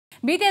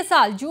बीते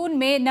साल जून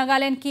में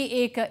नागालैंड की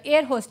एक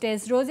एयर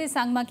होस्टेस रोजी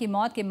सांगमा की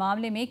मौत के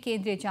मामले में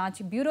केंद्रीय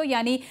जांच ब्यूरो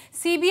यानी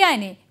सीबीआई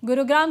ने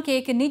गुरुग्राम के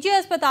एक निजी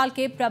अस्पताल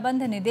के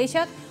प्रबंध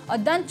निदेशक और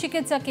दंत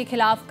चिकित्सक के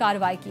खिलाफ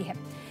कार्रवाई की है।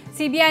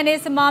 सीबीआई ने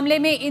इस मामले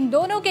में इन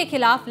दोनों के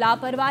खिलाफ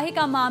लापरवाही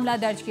का मामला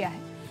दर्ज किया है।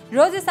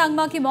 रोजी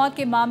सांगमा की मौत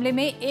के मामले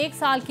में 1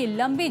 साल की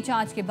लंबी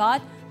जांच के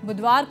बाद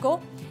बुधवार को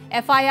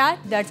एफआईआर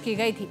दर्ज की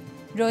गई थी।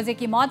 रोजी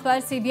की मौत पर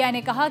सीबीआई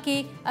ने कहा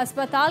कि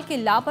अस्पताल की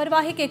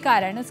लापरवाही के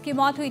कारण उसकी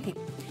मौत हुई थी।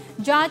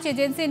 जांच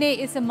एजेंसी ने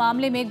इस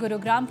मामले में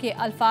गुरुग्राम के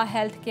अल्फा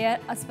हेल्थ केयर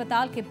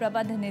अस्पताल के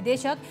प्रबंध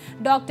निदेशक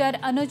डॉक्टर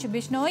अनुज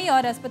बिश्नोई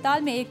और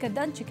अस्पताल में एक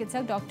दंत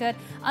चिकित्सक डॉक्टर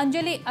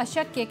अंजलि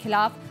अशक के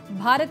खिलाफ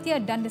भारतीय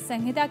दंड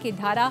संहिता की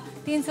धारा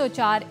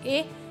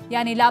 304A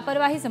यानी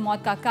लापरवाही से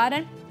मौत का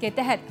कारण के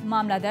तहत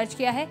मामला दर्ज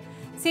किया है।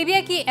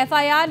 सीबीआई की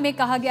एफआईआर में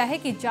कहा गया है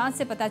कि जांच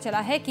से पता चला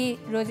है कि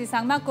रोजी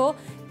सांगमा को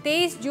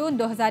 23 जून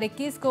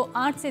 2021 को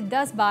 8 से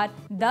 10 बार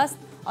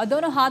दस्त और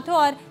दोनों हाथों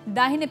और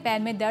दाहिने पैर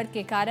में दर्द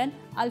के कारण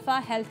अल्फा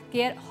हेल्थ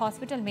केयर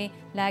हॉस्पिटल में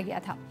लाया गया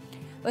था।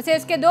 उसे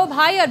उसके 2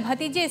 भाई और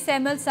भतीजे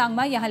सैमुअल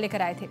सांगमा यहां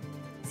लेकर आए थे।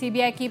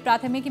 सीबीआई की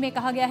प्राथमिकी में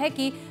कहा गया है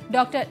कि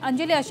डॉक्टर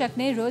अंजलि अशक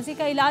ने रोजी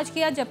का इलाज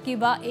किया, जबकि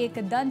वह एक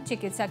दंत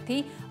चिकित्सक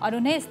थी और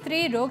उन्हें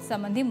स्त्री रोग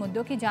संबंधी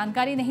मुद्दों की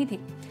जानकारी नहीं थी।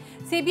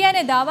 सीबीआई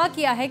ने दावा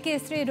किया है कि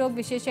स्त्री रोग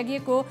विशेषज्ञ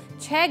को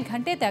 6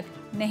 घंटे तक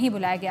नहीं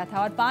बुलाया गया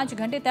था और 5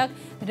 घंटे तक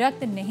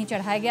रक्त नहीं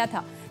चढ़ाया गया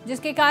था,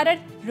 जिसके कारण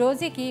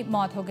रोजी की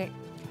मौत हो गई।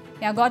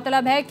 यहाँ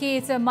गौरतलब है कि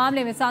इस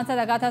मामले में सांसद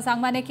अगाथा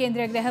सांगमा ने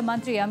केंद्रीय गृह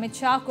मंत्री अमित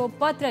शाह को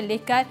पत्र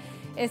लिखकर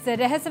इस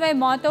रहस्यमय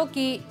मौतों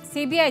की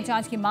सीबीआई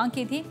जांच की मांग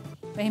की थी।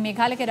 वहीं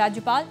मेघालय के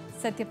राज्यपाल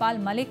सत्यपाल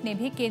मलिक ने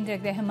भी केंद्रीय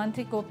गृह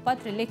मंत्री को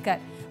पत्र लिखकर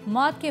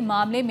मौत के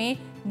मामले में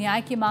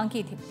न्याय की मांग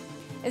की थी।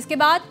 इसके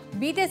बाद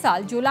बीते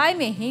साल जुलाई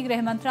में ही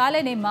गृह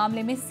मंत्रालय ने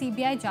मामले में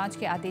सीबीआई जांच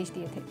के आदेश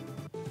दिए थे।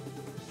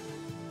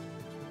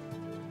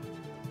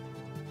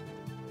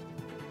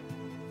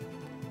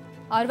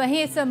 और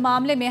वहीं इस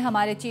मामले में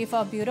हमारे चीफ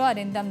ऑफ ब्यूरो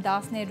अरिंदम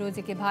दास ने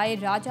रोजी के भाई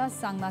राजा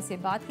सांगमा से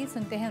बात की।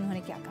 सुनते हैं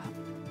उन्होंने क्या कहा।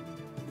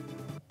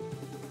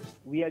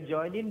 We are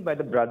joined in by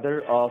the brother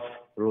of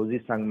Rosie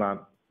Sangma,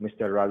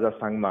 Mr. Raja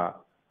Sangma.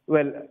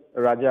 Well,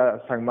 Raja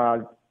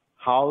Sangma,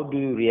 how do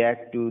you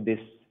react to this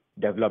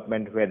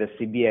development where the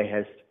CBI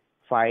has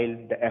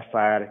filed the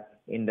FIR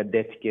in the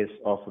death case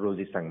of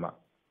Rosie Sangma?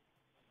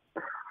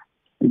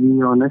 To be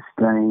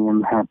honest, I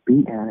am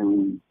happy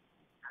and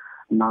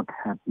not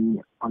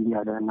happy. On the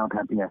other hand, not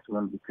happy as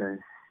well because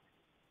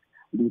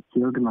they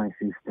killed my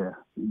sister.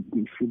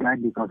 She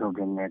died because of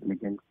their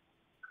negligence,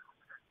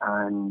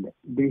 and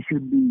they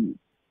should be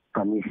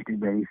punished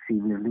very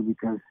severely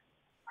because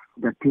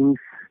the things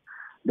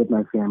that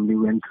my family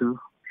went through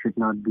should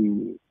not be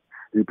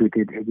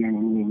repeated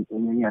again in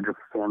any other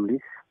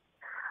families.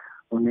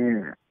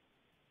 उन्हें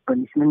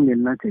punishment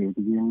मिलना चाहिए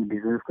क्योंकि उन्हें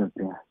deserve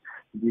करते हैं।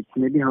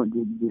 जितने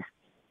भी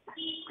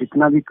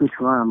जितना भी कुछ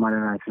हुआ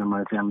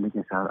हमारे फैमिली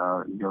के साथ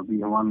और जो भी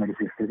हुआ मेरी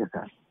सिस्टर के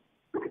साथ,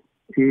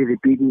 ये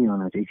रिपीट नहीं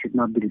होना चाहिए। Should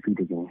not be repeat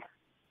again.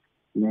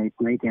 मैं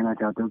इतना ही कहना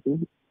चाहता हूँ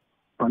कि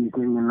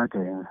पनिशमेंट मिलना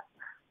चाहिए।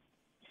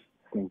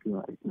 Thank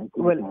you.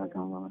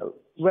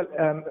 Well,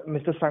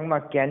 Mr. Sangma,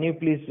 can you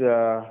please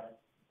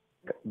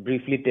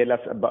briefly tell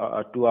us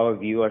about, to our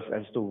viewers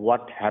as to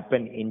what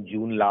happened in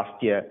June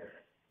last year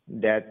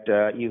that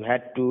you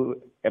had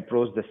to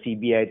approach the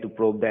CBI to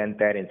probe the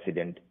entire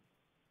incident?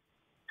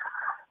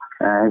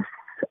 As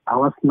I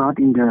was not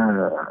in the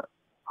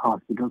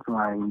hospital, so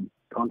I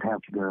don't have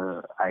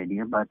the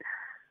idea. But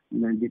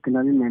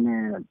जितना भी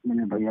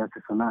मैंने भैया से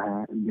सुना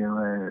है,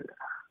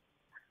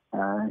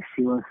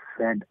 she was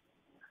fed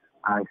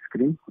ice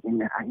cream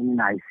in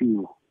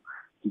ICU,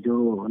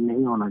 जो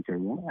नहीं होना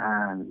चाहिए।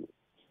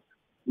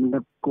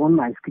 मतलब कौन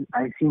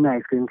ICU में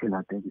आइसक्रीम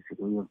खिलाते हैं किसी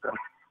को? ये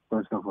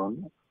फर्स्ट ऑफ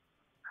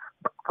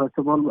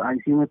ऑल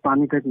ICU में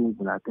पानी तक नहीं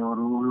पिलाते और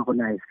उन लोगों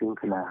ने आइसक्रीम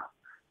खिलाया।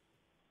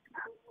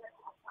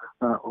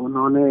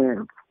 उन्होंने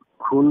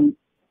खून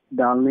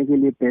डालने के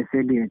लिए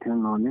पैसे लिए थे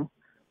उन्होंने,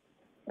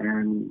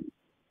 एंड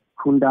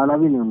खून डाला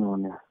भी नहीं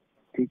उन्होंने।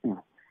 ठीक है,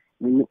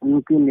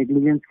 उनकी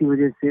नेग्लिजेंस की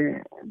वजह से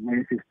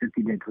मेरे सिस्टर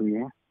की डेथ हुई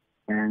है।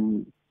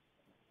 And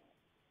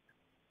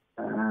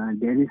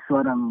that is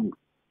what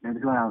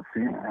I'll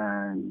say.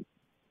 And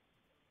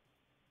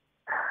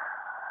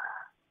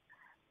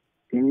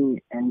can you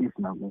end this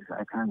now, because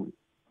I can't.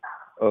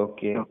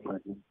 Okay.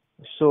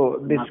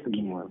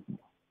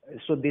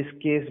 So this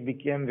case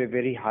became a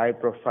very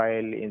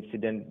high-profile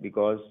incident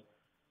because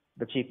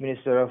the Chief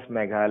Minister of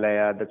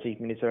Meghalaya, the Chief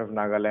Minister of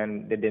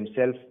Nagaland, they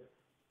themselves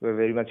were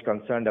very much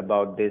concerned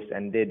about this,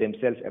 and they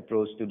themselves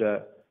approached to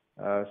the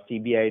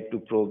CBI to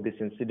probe this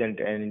incident.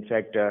 And in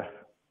fact,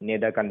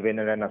 NEDA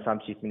convener and Assam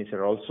Chief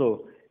Minister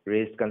also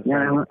raised concern.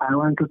 Yeah, I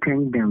want to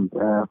thank them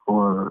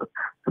for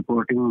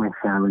supporting my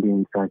family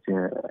in such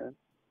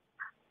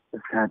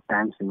sad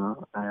times,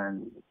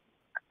 and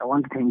I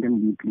want to thank them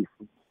deeply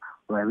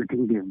for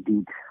everything they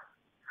did,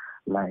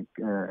 like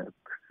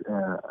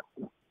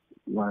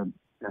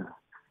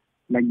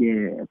like they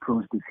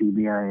approached the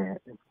CBI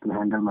to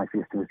handle my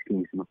sister's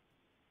case.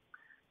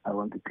 I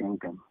want to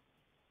thank them.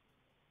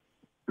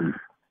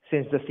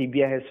 since the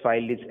CBI has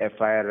filed its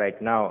FIR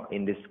right now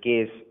in this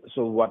case,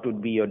 so what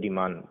would be your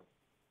demand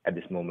at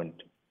this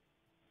moment?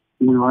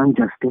 We want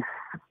justice.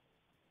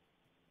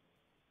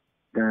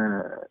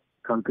 The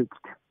culprits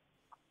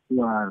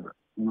who are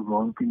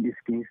involved in this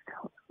case,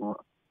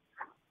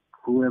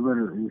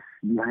 whoever is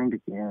behind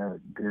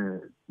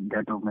the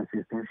death of my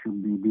sister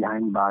should be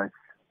behind bars.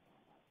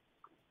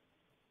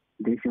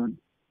 They should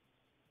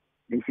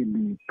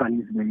be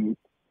punished very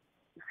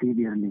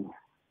severely.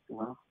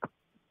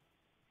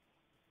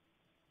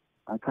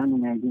 I can't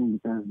imagine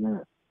because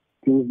the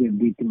things they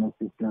did to my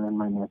sister and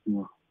my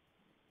nephew.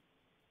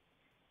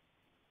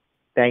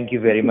 Thank you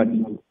very much.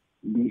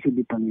 They should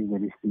be punished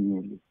very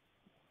severely.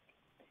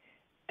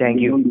 Thank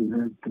you.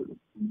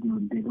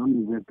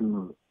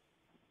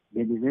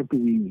 They deserve to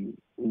be,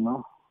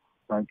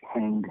 like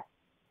hanged.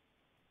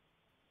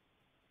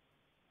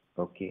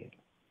 Okay.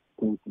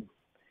 Thank you.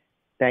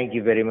 Thank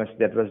you very much.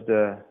 That was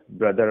the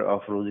brother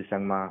of Rosie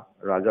Sangma,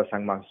 Raja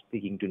Sangma,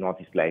 speaking to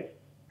Northeast Live.